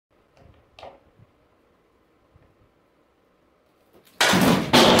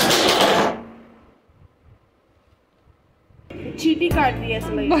चींटी काट रही है ऐसा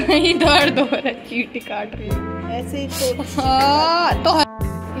लग रहा है। भाई दर्द हो रहा है, चींटी काट रही है ऐसे ही तो। तो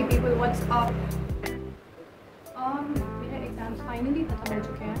Hey people, what's up? मेरे एग्जाम्स फाइनली खत्म हो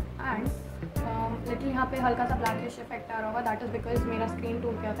चुके हैं एंड लिटिल यहाँ पे हल्का सा ब्लैकिश इफेक्ट आ रहा होगा. दैट इज़ बिकॉज मेरा स्क्रीन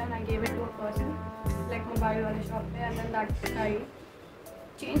टूट गया था and I gave it to a person like mobile वाले शॉप पे and then that I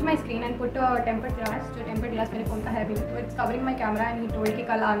change my screen and put tempered glass. जो टेम्पर्ड ग्लास मेरे फ़ोन का है भी तो it's covering my camera and he told कि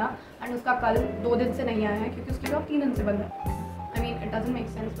कल आना एंड उसका कल 2 दिन से नहीं आया है क्योंकि उसकी शॉप 3 दिन से बंद है. I mean it doesn't make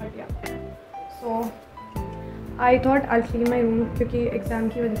sense but या सो I thought I clean my room क्योंकि एग्ज़ाम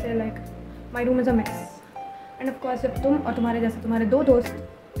की वजह से like my room is a mess. End of course जब तुम और तुम्हारे जैसे तुम्हारे 4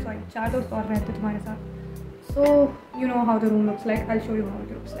 दोस्त और रहते तुम्हारे साथ, so you know how the room looks like. I show you how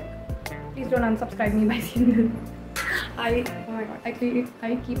it looks like. Please don't unsubscribe me by seeing this. I oh my god, actually I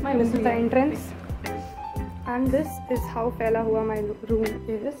keep my this is the entrance and this is how fella hua my room is.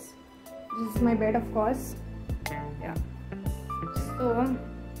 This is my bed of course. Yeah, so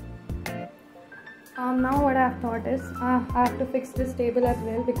now what I have thought is I have to fix this table as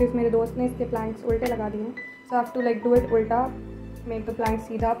well because मेरे दोस्त ने इसके planks उल्टे लगा दिए हैं. So I have to like do it उल्टा, make the plank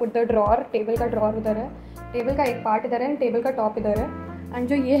सीधा, put the drawer, table का drawer उधर है, table का एक part इधर है, table का top इधर है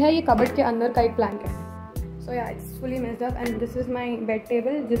and जो ये है ये cupboard के अंदर का एक plank है. So yeah, it's fully messed up and this is my bed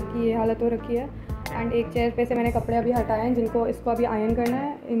table जिसकी ये हालत हो रखी है. एंड एक चेयर पे से मैंने कपड़े अभी हटाए हैं जिनको इसको अभी आयरन करना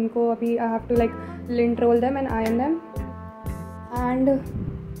है. इनको अभी I have to like lint role them and iron them and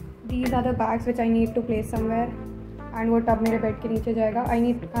these are the bags which I need to place somewhere and वो टब मेरे बेड के नीचे जाएगा. आई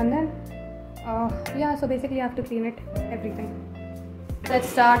नीड एंड देन या so basically I have to clean it everything. Let's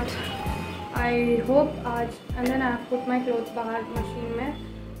start. I hope आज and then I have put my clothes बाहर machine में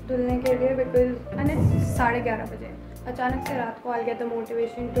धुलने के लिए बिकॉज एंड इट्स 11:30 बजे. अचानक से रात को I get the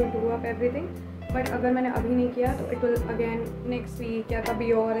motivation to do up everything but अगर मैंने अभी नहीं किया तो it will again next week या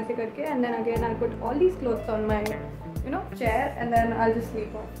कभी और ऐसे करके and then again I put all these clothes on my you know chair and then I just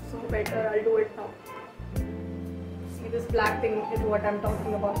sleep of. So better I do it now. See this black thing is what I am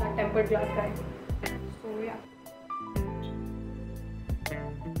talking about, that tempered glass गाय. सो या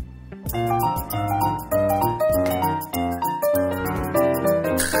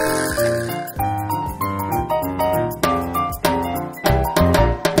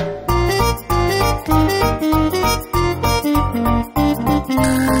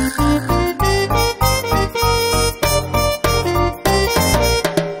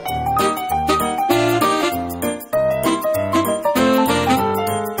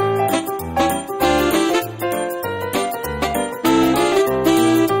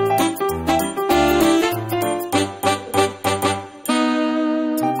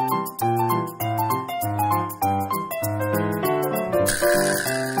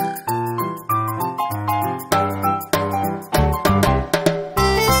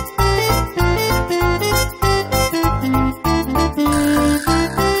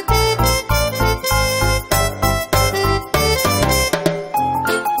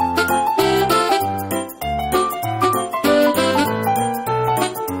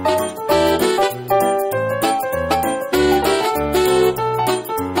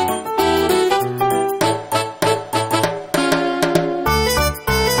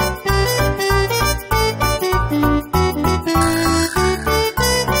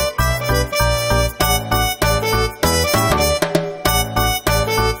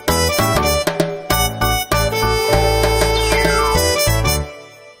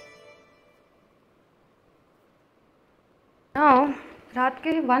रात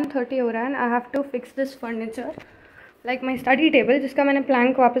के 1:30 हो रहा है and I have to fix this furniture like my study table जिसका मैंने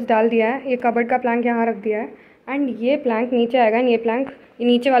Planck वापस डाल दिया है. ये कबर्ड का प्लैंक यहाँ रख दिया है एंड ये प्लैंक नीचे आएगा एंड ये प्लैंक ये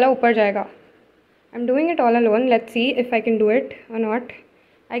नीचे वाला ऊपर जाएगा. I am doing it all alone. Let's see if I can do it और नॉट.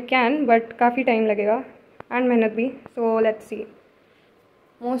 आई कैन बट काफ़ी टाइम लगेगा एंड मेहनत भी. So let's see.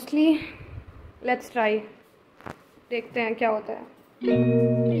 Mostly let's try. देखते हैं क्या होता है.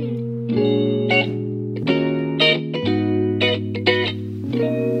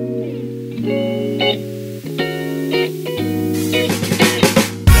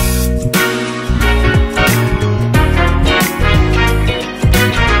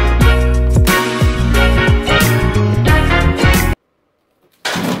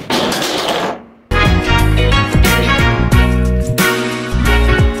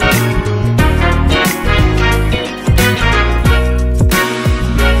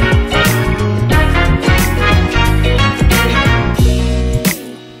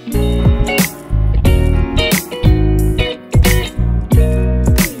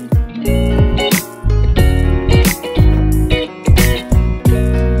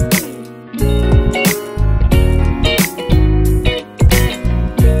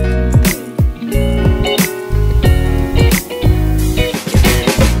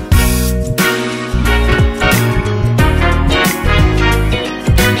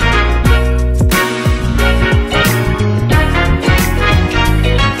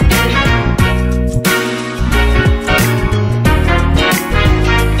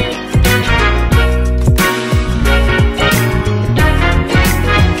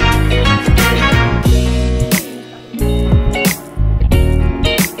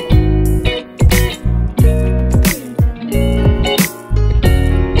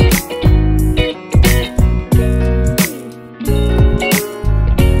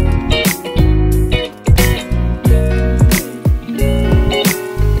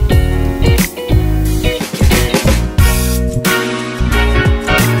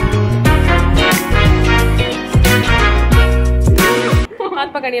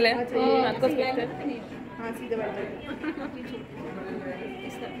 स्टाइल है आपको हाँ सीधे बैठ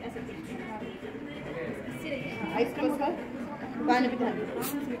गाने पे ध्यान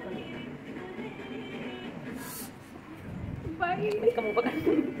इसका मुंह पकड़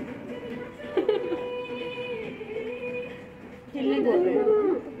हिलने बोल रहे हैं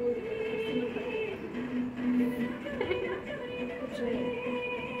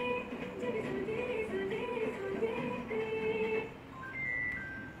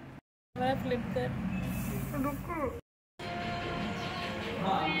फ्लिप कर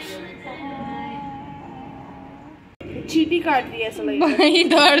चीटी काट रही है ऐसा लग रहा है भाई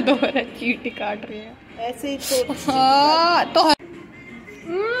दर्द हो रहा है चीटी काट रही है ऐसे ही तो हाँ तो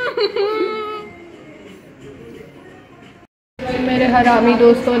मेरे हरामी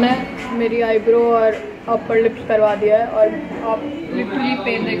दोस्तों ने मेरी आईब्रो और अपर लिप्स करवा दिया है और आप लिटरली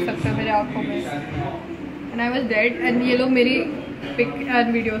पेन देख सकते हैं मेरे आंखों में and I was dead and ये लोग मेरी पिक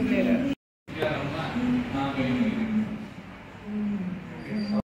एंड वीडियोस ले रहे हैं.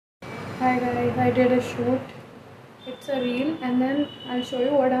 Hi guys, I did a shoot. It's a reel and then I'll show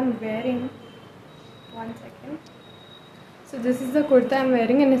you what I'm wearing. One second. So this is the kurta I'm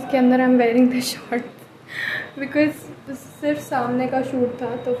wearing and इसके अंदर I'm wearing the shorts because सिर्फ सामने का shoot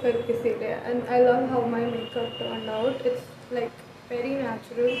था तो फिर इसीलिए. And I love how my makeup turned out. It's like very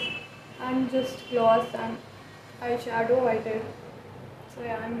natural and just gloss and eyeshadow I did. So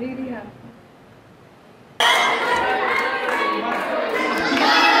yeah, I'm really happy.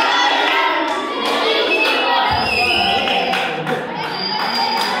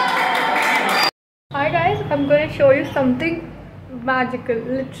 Hi guys, I'm going to show you something magical,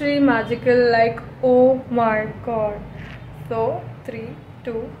 literally magical, like oh my god. So 3,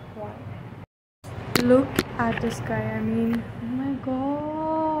 2, 1. Look at the sky. I mean, oh my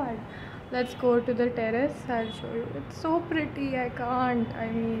god. Let's go to the terrace. I'll show you. It's so pretty. I can't. I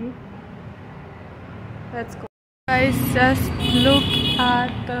mean, let's go. Guys, just look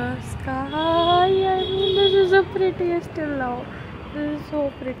at the sky. I mean, this is the prettiest till now. This is so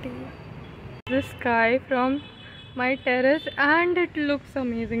pretty. The sky from my terrace and it looks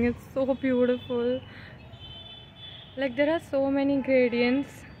amazing. It's so beautiful. Like there are so many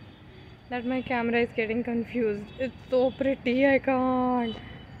gradients that my camera is getting confused. It's so pretty. I can't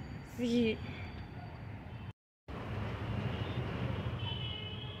see.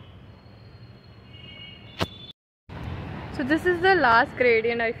 So this is the last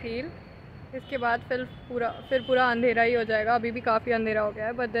gradient I feel. इसके बाद फिर पूरा अंधेरा ही हो जाएगा. अभी भी काफ़ी अंधेरा हो गया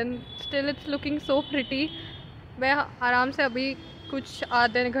है but then still it's looking so pretty. मैं आराम से अभी कुछ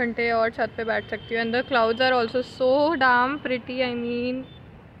आधे घंटे और छत पे बैठ सकती हूँ. And the clouds are also so damn pretty. I mean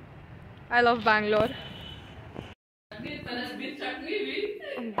I love Bangalore.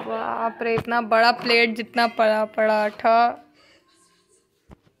 बाप रे, इतना बड़ा प्लेट जितना पराठा.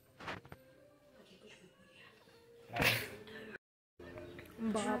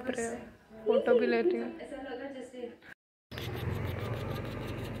 बाप रे, फोटो भी लेती हूँ.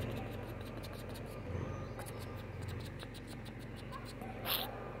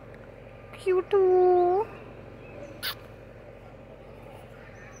 Cute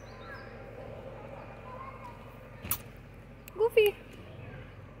Goofy.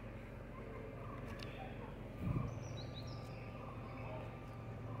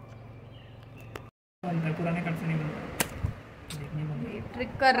 पुराने कार्ड से नहीं बनता.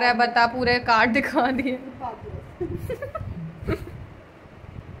 ट्रिक कर रहा है, बता. पूरे कार्ड दिखा दिए.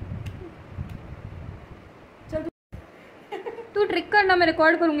 चल तू ट्रिक करना, मैं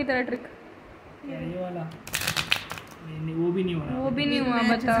रिकॉर्ड करूंगी तेरा ट्रिक. ये वाला नहीं, वो भी नहीं हो रहा. वो भी नहीं हुआ.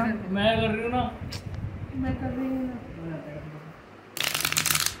 बता. मैं कर रही हूँ ना. मैं कर रही हूँ ना.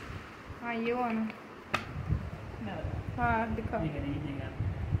 हाँ ये हुआ ना. हाँ दिखा.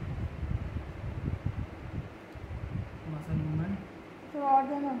 तो और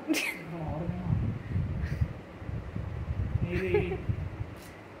देना.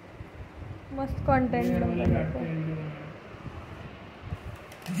 मस्त कंटेंट.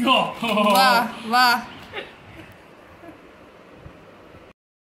 वाह वाह.